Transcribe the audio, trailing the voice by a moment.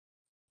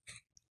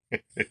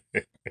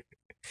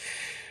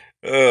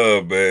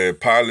Oh man,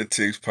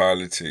 politics,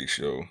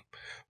 yo.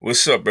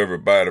 What's up,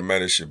 everybody?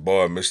 Man, it's your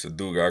boy, Mr.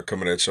 Duga,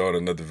 coming at y'all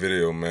with another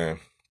video, man.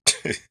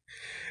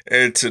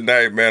 And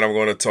tonight, man, I'm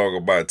going to talk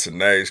about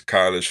tonight's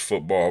college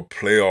football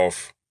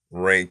playoff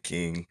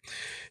ranking.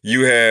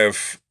 You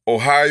have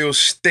Ohio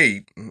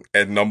State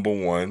at number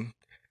one,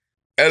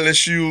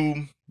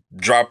 LSU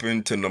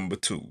dropping to number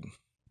two.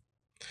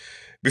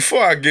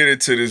 Before I get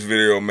into this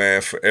video, man,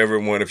 for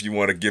everyone, if you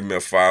want to give me a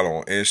follow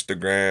on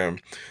Instagram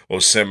or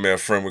send me a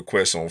friend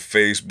request on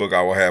Facebook,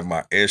 I will have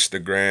my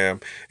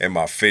Instagram and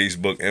my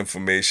Facebook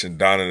information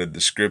down in the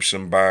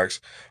description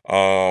box.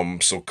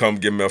 So come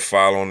give me a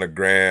follow on the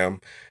gram,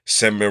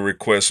 send me a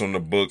request on the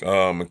book,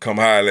 and come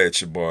holler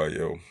at your boy,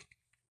 yo.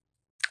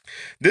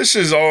 This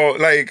is all,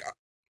 like,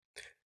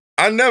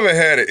 I never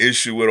had an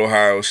issue with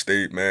Ohio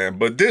State, man,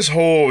 but this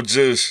whole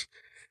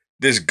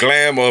this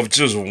glamour of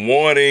just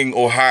wanting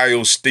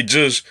Ohio State,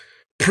 just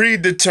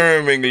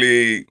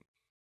predeterminedly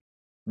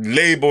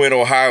labeling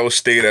Ohio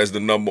State as the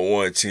number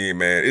one team,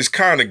 man, it's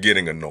kind of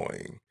getting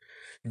annoying.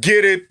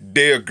 Get it?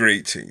 They're a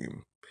great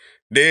team.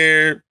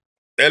 They're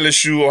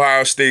LSU,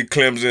 Ohio State,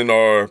 Clemson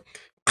are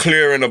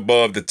clear and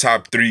above the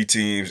top three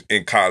teams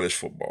in college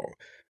football.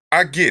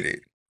 I get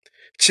it.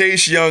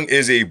 Chase Young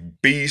is a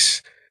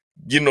beast,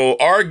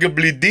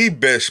 arguably the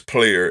best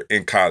player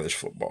in college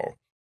football.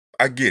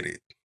 I get it.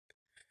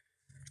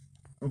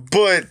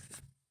 But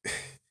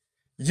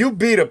you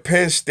beat a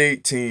Penn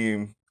State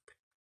team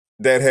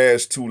that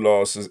has 2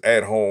 losses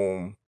at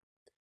home.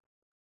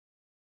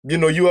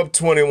 You up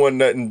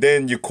 21-0,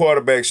 then your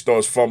quarterback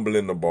starts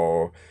fumbling the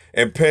ball,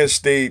 and Penn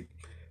State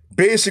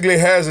basically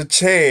has a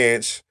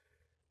chance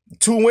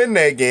to win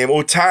that game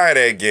or tie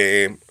that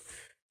game,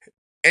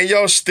 and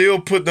y'all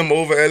still put them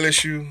over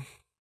LSU?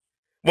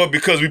 Well,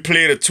 because we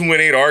played a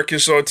 2-8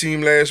 Arkansas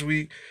team last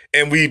week,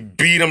 and we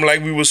beat them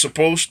like we were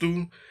supposed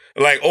to?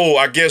 Like, oh,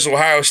 I guess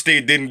Ohio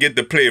State didn't get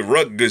to play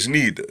Rutgers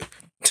neither.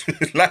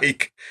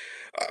 Like,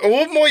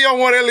 what more do y'all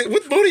want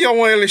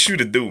LSU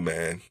to do,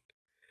 man?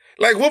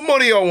 Like, what more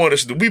do y'all want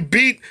us to do? We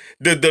beat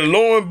the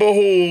lo and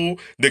behold,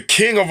 the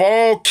king of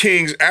all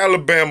kings,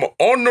 Alabama,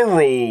 on the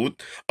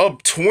road,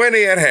 up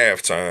 20 at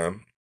halftime.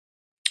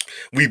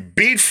 We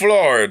beat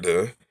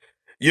Florida.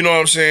 You know what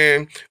I'm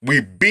saying? We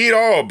beat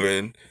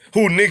Auburn,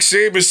 who Nick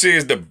Saban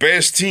says the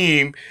best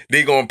team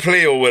they gonna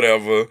play or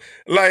whatever.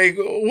 Like,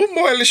 what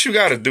more LSU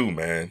gotta do,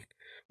 man?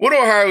 What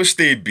Ohio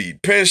State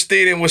beat? Penn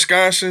State and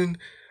Wisconsin?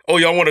 Oh,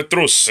 y'all want to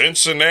throw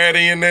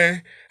Cincinnati in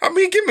there? I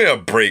mean, give me a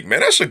break,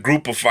 man. That's a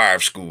group of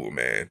 5 school,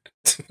 man.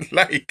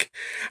 Like,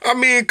 I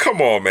mean,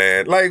 come on,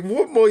 man. Like,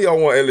 what more y'all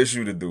want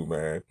LSU to do,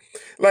 man?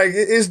 Like,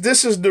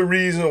 this is the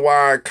reason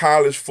why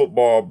college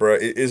football, bro,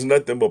 is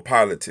nothing but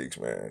politics,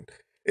 man.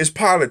 It's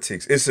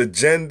politics. It's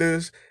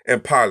agendas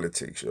and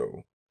politics,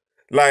 yo.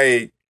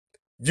 Like,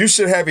 you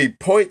should have a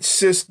point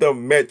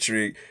system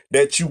metric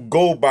that you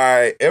go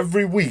by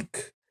every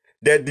week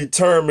that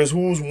determines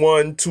who's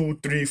 1, 2,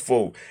 3,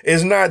 4.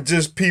 It's not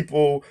just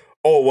people,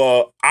 oh,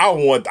 well,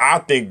 I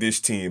think this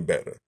team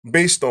better.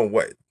 Based on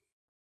what?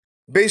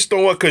 Based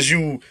on what? Because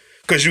you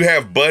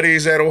have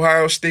buddies at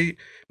Ohio State?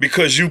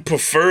 Because you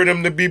prefer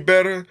them to be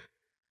better?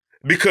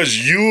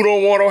 Because you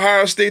don't want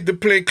Ohio State to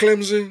play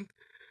Clemson?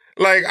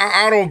 Like,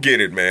 I don't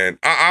get it, man.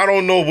 I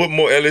don't know what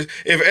more if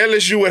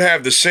LSU would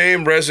have the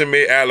same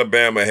resume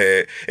Alabama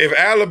had. If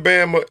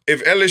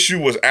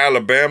LSU was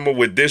Alabama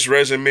with this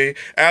resume,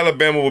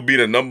 Alabama would be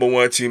the number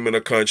 1 team in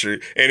the country,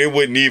 and it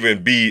wouldn't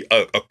even be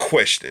a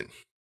question.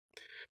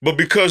 But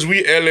because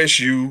we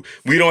LSU,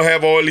 we don't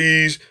have all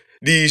these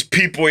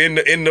people in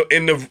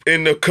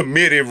the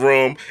committee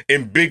room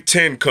in Big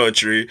Ten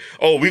country.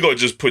 Oh, we gonna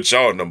just put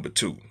y'all number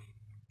 2.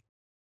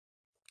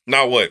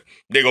 Now what?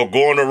 They gonna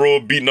go on the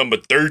road, beat number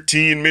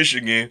 13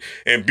 Michigan,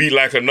 and beat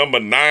like a number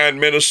 9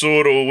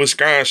 Minnesota or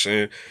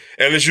Wisconsin.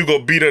 LSU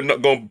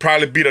gonna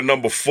probably beat a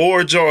number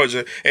 4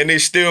 Georgia, and they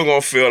still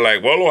gonna feel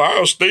like, well,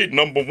 Ohio State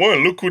number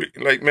 1. Look who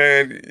like,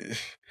 man,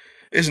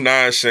 it's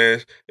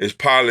nonsense. It's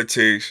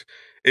politics.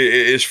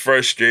 It's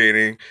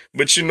frustrating.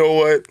 But you know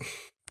what?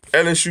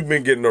 LSU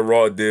been getting a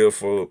raw deal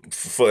for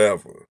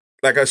forever.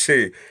 Like I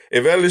said,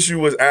 if LSU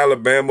was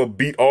Alabama,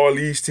 beat all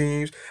these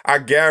teams, I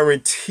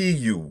guarantee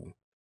you,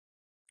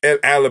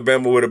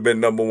 Alabama would have been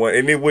number 1,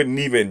 and they wouldn't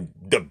even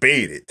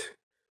debate it.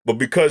 But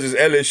because it's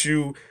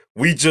LSU,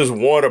 we just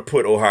want to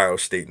put Ohio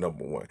State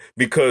number 1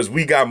 because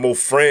we got more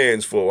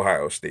friends for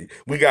Ohio State.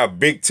 We got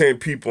Big Ten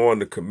people on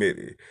the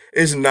committee.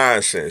 It's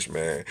nonsense,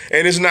 man.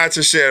 And it's not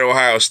to say that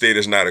Ohio State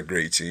is not a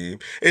great team.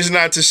 It's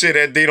not to say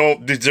that they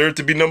don't deserve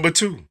to be number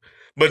 2.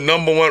 But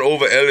number 1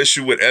 over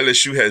LSU, what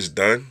LSU has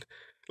done,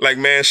 like,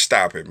 man,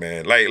 stop it,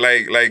 man.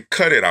 Like,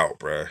 cut it out,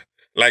 bruh.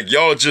 Like,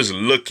 y'all just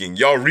looking,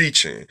 y'all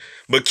reaching,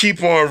 but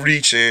keep on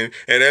reaching,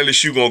 and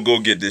LSU gonna go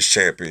get this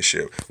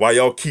championship while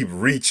y'all keep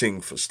reaching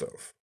for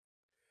stuff.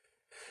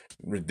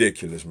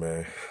 Ridiculous,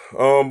 man.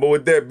 But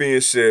with that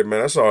being said, man,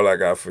 that's all I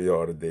got for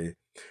y'all today.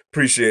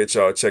 Appreciate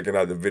y'all checking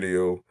out the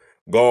video.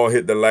 Go on,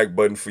 hit the like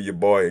button for your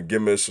boy and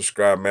give me a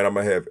subscribe, man. I'm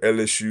going to have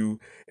LSU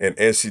and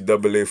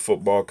NCAA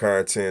football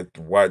content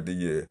throughout the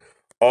year.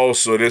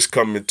 Also, this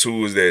coming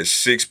Tuesday at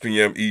 6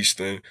 p.m.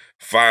 Eastern,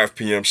 5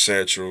 p.m.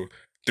 Central,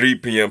 3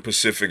 p.m.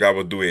 Pacific, I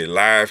will do a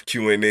live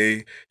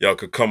Q&A. Y'all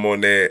could come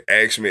on there,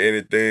 ask me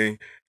anything,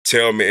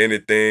 tell me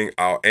anything.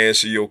 I'll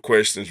answer your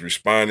questions,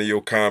 respond to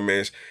your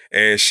comments,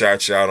 and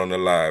shout you out on the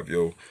live,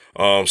 yo.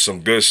 Some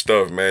good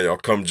stuff, man. Y'all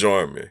come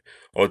join me.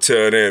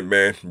 Until then,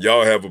 man,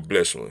 y'all have a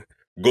blessed one.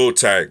 Go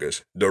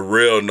Tigers, the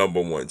real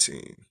 #1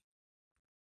 team.